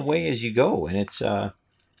picking away as you go, and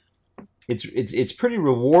it's pretty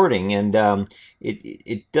rewarding, and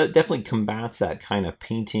it definitely combats that kind of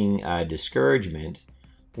painting discouragement,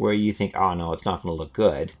 where you think, oh no, it's not going to look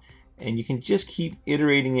good, and you can just keep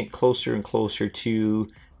iterating it closer and closer to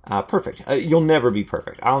perfect. You'll never be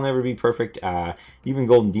perfect. I'll never be perfect. Even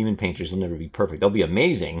Golden Demon painters will never be perfect. They'll be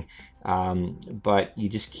amazing, but you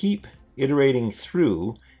just keep iterating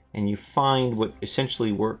through, and you find what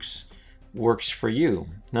essentially works for you.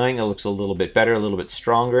 Now I think it looks a little bit better, a little bit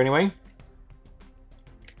stronger anyway.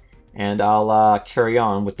 And I'll carry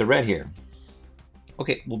on with the red here.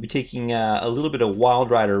 Okay, we'll be taking a little bit of Wild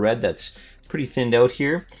Rider red that's pretty thinned out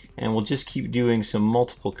here, and we'll just keep doing some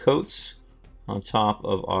multiple coats on top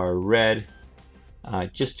of our red,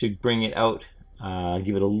 just to bring it out,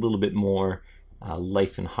 give it a little bit more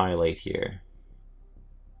life and highlight here.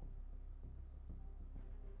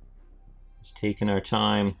 Just taking our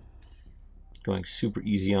time, going super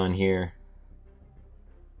easy on here.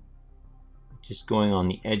 Just going on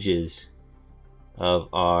the edges of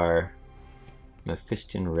our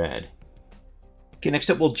Mephiston red. Okay, next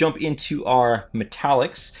up we'll jump into our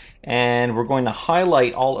metallics, and we're going to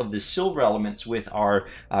highlight all of the silver elements with our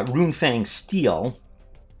Runefang steel.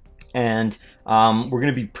 And we're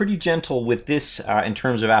going to be pretty gentle with this in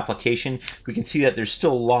terms of application. We can see that there's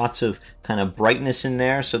still lots of kind of brightness in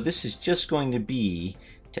there, so this is just going to be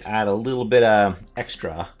to add a little bit of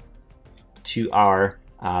extra to our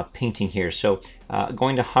painting here. So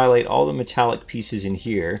going to highlight all the metallic pieces in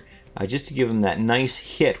here just to give them that nice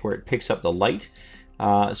hit where it picks up the light.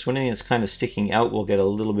 So anything that's kind of sticking out will get a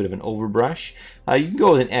little bit of an overbrush. You can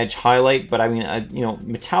go with an edge highlight, but I mean, you know,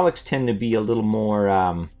 metallics tend to be a little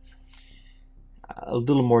more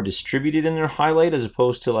distributed in their highlight, as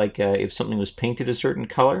opposed to like if something was painted a certain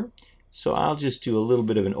color. So I'll just do a little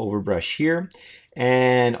bit of an overbrush here.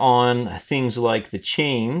 And on things like the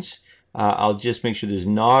chains, I'll just make sure there's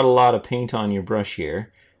not a lot of paint on your brush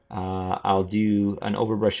here. I'll do an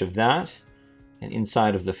overbrush of that, and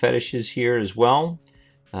inside of the fetishes here as well.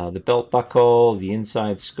 The belt buckle, the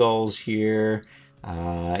inside skulls here.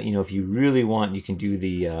 You know, if you really want, you can do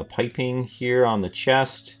the piping here on the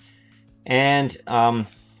chest. And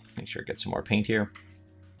make sure I get some more paint here.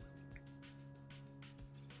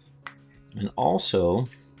 And also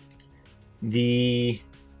the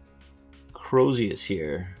Crozius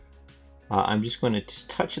here. I'm just going to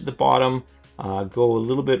touch at the bottom, go a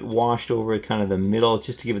little bit washed over kind of the middle,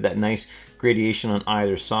 just to give it that nice gradation on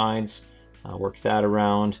either sides. Work that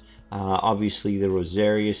around. Obviously the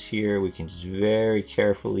Rosarius here, we can just very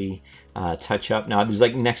carefully touch up. Now there's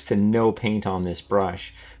like next to no paint on this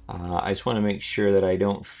brush. I just want to make sure that I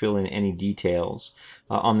don't fill in any details.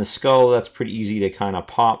 On the skull, that's pretty easy to kind of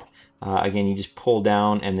pop. Again, you just pull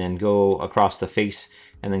down and then go across the face,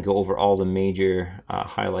 and then go over all the major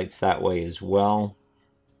highlights that way as well.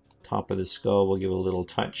 Top of the skull, we'll give a little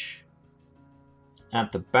touch.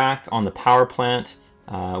 At the back, on the power plant,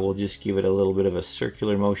 we'll just give it a little bit of a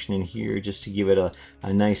circular motion in here, just to give it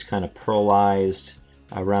a nice kind of pearlized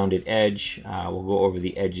rounded edge. We'll go over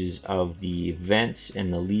the edges of the vents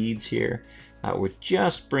and the leads here. We're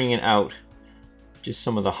just bringing out just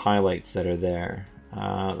some of the highlights that are there.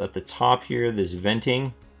 At the top here, this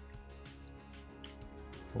venting,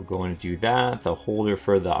 we'll go and do that. The holder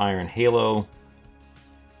for the iron halo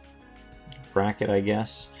bracket, I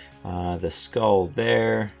guess. The skull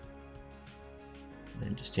there,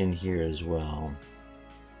 and just in here as well.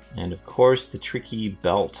 And of course the tricky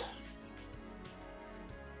belt.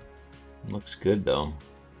 Looks good though.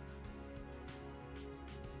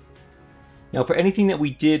 Now for anything that we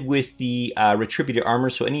did with the retributed armor,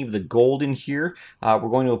 so any of the gold in here, we're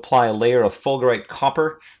going to apply a layer of fulgurite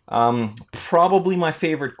copper. Probably my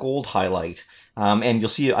favorite gold highlight. And you'll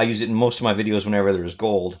see I use it in most of my videos whenever there's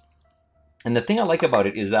gold. And the thing I like about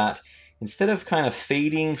it is that instead of kind of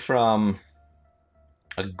fading from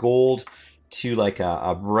a gold to like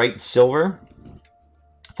a bright silver,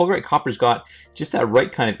 fulgurite copper's got just that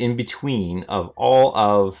right kind of in between of all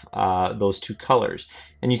of those two colors.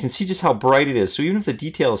 And you can see just how bright it is. So even if the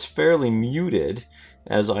detail is fairly muted,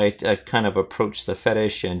 as I kind of approach the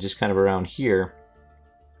fetish and just kind of around here,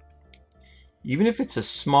 even if it's a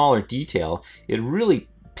smaller detail, it really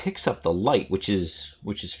picks up the light, which is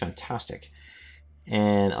fantastic.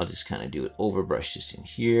 And I'll just kind of do it overbrush just in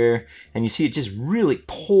here. And you see it just really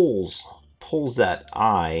pulls that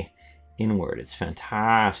eye inward. It's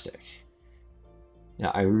fantastic.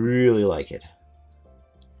 Yeah, I really like it.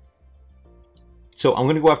 So I'm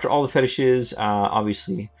going to go after all the fetishes.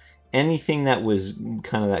 Obviously, anything that was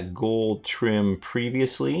kind of that gold trim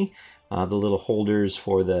previously. The little holders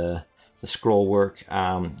for the scroll work.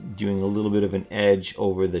 Doing a little bit of an edge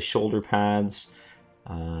over the shoulder pads.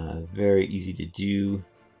 Very easy to do.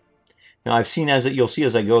 Now I've seen, you'll see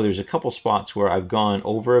as I go, there's a couple spots where I've gone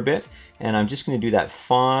over a bit, and I'm just going to do that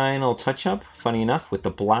final touch-up, funny enough, with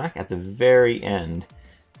the black at the very end,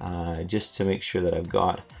 just to make sure that I've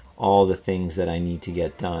got all the things that I need to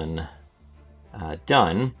get done, and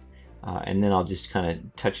then I'll just kind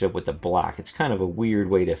of touch it up with the black. It's kind of a weird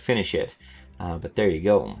way to finish it, but there you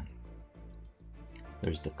go.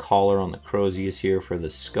 There's the collar on the Crozius here for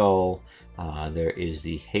the skull. There is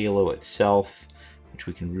the halo itself, which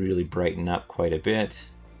we can really brighten up quite a bit.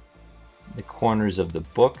 The corners of the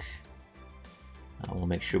book, we'll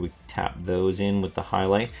make sure we tap those in with the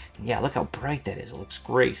highlight. And yeah, look how bright that is. It looks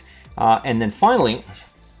great. And then finally,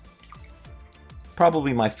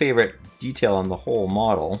 probably my favorite detail on the whole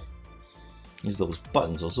model is those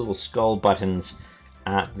buttons, those little skull buttons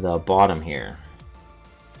at the bottom here.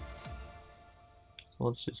 So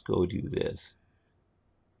let's just go do this.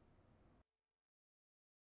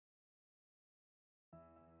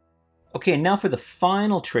 Okay, now for the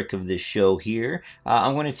final trick of this show here,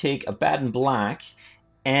 I'm going to take a Baden Black,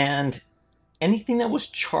 and anything that was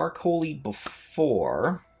charcoaly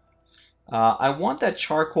before, I want that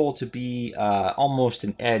charcoal to be almost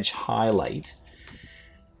an edge highlight.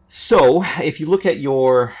 So if you look at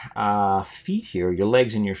your feet here, your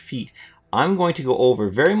legs and your feet, I'm going to go over,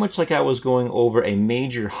 very much like I was going over a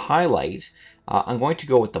major highlight, I'm going to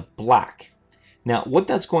go with the black. Now, what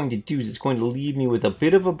that's going to do is it's going to leave me with a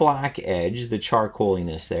bit of a black edge, the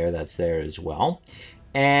charcoaliness that's there as well.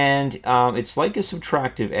 And it's like a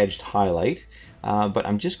subtractive edged highlight, but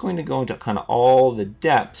I'm just going to go into kind of all the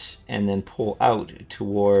depths and then pull out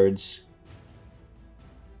towards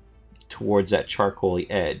that charcoaly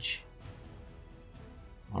edge.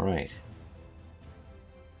 All right.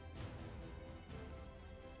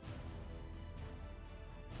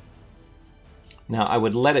 Now I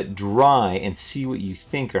would let it dry and see what you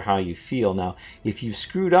think or how you feel. Now if you've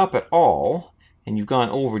screwed up at all and you've gone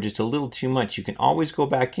over just a little too much, you can always go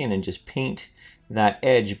back in and just paint that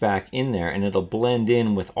edge back in there, and it'll blend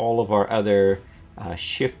in with all of our other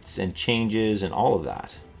shifts and changes and all of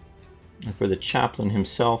that. And for the chaplain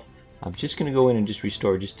himself, I'm just going to go in and just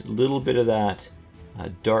restore just a little bit of that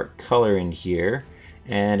dark color in here.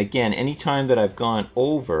 And again, anytime that I've gone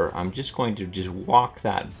over, I'm just going to just walk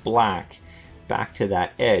that black back to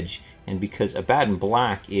that edge. And because a Baden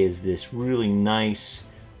Black is this really nice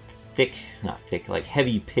thick, not thick, like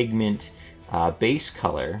heavy pigment base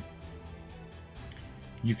color,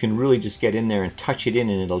 you can really just get in there and touch it in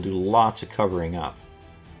and it'll do lots of covering up.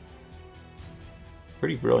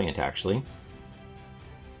 Pretty brilliant, actually.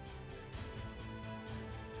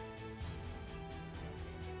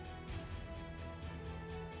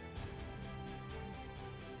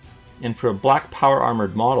 And for a black power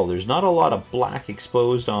armored model, there's not a lot of black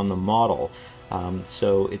exposed on the model.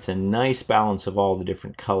 So it's a nice balance of all the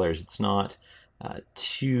different colors. It's not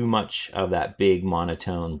too much of that big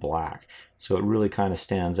monotone black. So it really kind of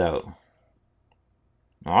stands out.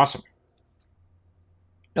 Awesome.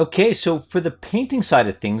 Okay, so for the painting side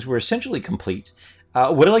of things, we're essentially complete.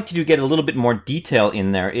 What I like to do, get a little bit more detail in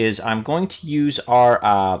there, is I'm going to use our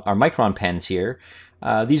Micron pens here.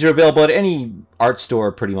 These are available at any art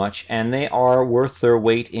store pretty much, and they are worth their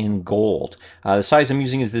weight in gold. The size I'm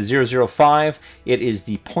using is the 005. It is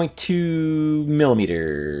the 0.2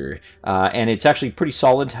 millimeter, and it's actually pretty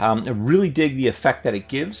solid. I really dig the effect that it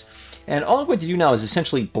gives. And all I'm going to do now is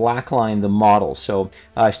essentially blackline the model. So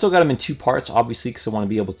I still got them in two parts, obviously, because I want to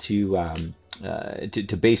be able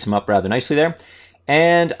to base them up rather nicely there.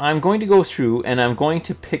 And I'm going to go through and I'm going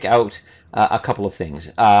to pick out a couple of things.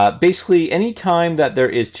 Basically, anytime that there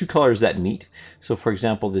is two colors that meet, so for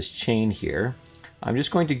example, this chain here, I'm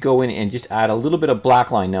just going to go in and just add a little bit of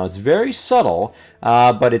black line. Now, it's very subtle,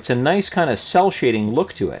 but it's a nice kind of cell shading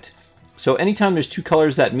look to it. So anytime there's two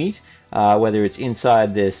colors that meet, whether it's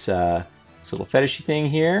inside this little fetishy thing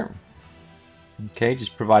here, okay,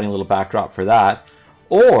 just providing a little backdrop for that,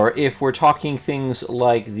 or if we're talking things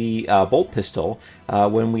like the bolt pistol,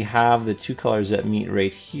 when we have the two colors that meet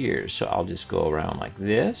right here. So I'll just go around like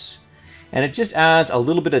this. And it just adds a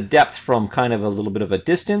little bit of depth from kind of a little bit of a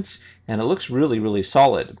distance, and it looks really, really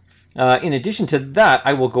solid. In addition to that,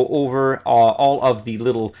 I will go over all of the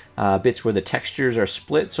little bits where the textures are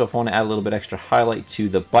split. So if I want to add a little bit extra highlight to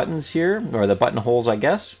the buttons here, or the buttonholes, I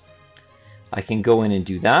guess, I can go in and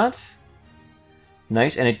do that.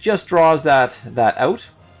 Nice, and it just draws that out.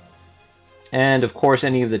 And of course,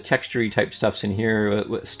 any of the texture type stuffs in here,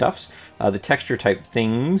 the texture type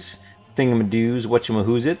things, thingamadoos,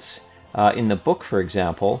 whatchamahoozits, in the book, for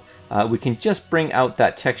example, we can just bring out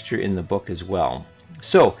that texture in the book as well.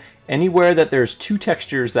 So anywhere that there's two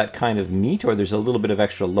textures that kind of meet, or there's a little bit of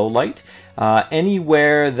extra low light,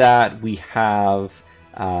 anywhere that we have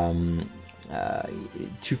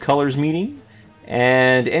two colors meeting,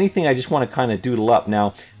 and anything I just want to kind of doodle up.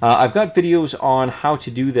 Now, I've got videos on how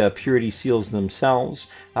to do the purity seals themselves,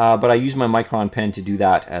 but I use my Micron pen to do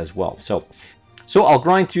that as well. So I'll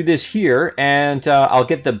grind through this here, and I'll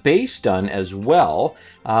get the base done as well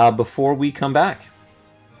before we come back.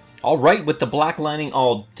 All right, with the black lining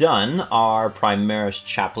all done, our Primaris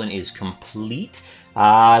Chaplain is complete.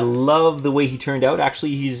 I love the way he turned out.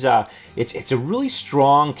 Actually, he's it's a really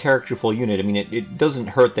strong, characterful unit. I mean, it doesn't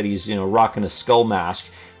hurt that he's rocking a skull mask,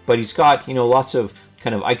 but he's got lots of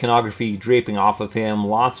kind of iconography draping off of him,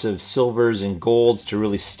 lots of silvers and golds to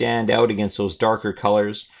really stand out against those darker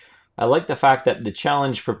colors. I like the fact that the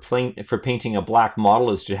challenge for painting a black model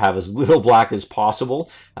is to have as little black as possible,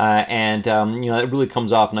 and it really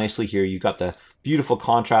comes off nicely here. You've got the beautiful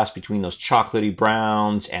contrast between those chocolatey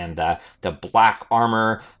browns and the black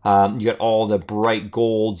armor. You got all the bright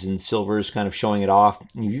golds and silvers kind of showing it off.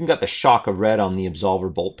 You even got the shock of red on the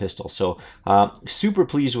Absolver bolt pistol. So super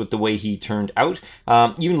pleased with the way he turned out.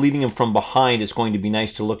 Even leading him from behind, it's going to be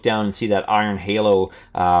nice to look down and see that iron halo,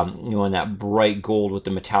 and that bright gold with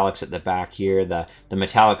the metallics at the back here. The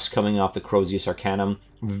metallics coming off the Crozius Arcanum.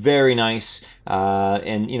 Very nice,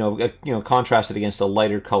 and contrasted against a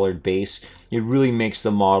lighter colored base, it really makes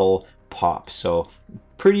the model pop. So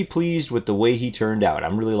pretty pleased with the way he turned out.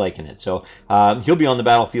 I'm really liking it. So he'll be on the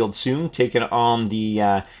battlefield soon, taking on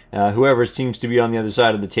the whoever seems to be on the other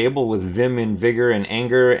side of the table with vim and vigor and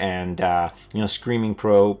anger and screaming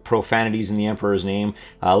profanities in the Emperor's name.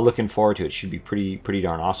 Looking forward to it. Should be pretty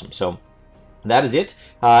darn awesome. So that is it.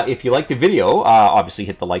 If you liked the video, obviously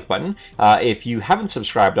hit the like button. If you haven't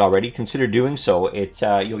subscribed already, consider doing so.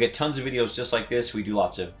 You'll get tons of videos just like this. We do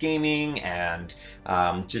lots of gaming and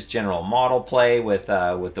just general model play with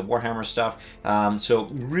the Warhammer stuff. So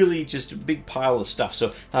really just a big pile of stuff. So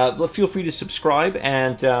feel free to subscribe,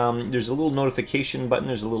 and there's a little notification button.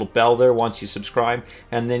 There's a little bell there once you subscribe,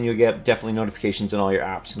 and then you'll get definitely notifications on all your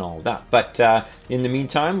apps and all of that. But in the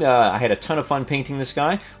meantime, I had a ton of fun painting this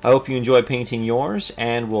guy. I hope you enjoyed painting yours,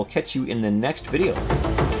 and we'll catch you in the next video.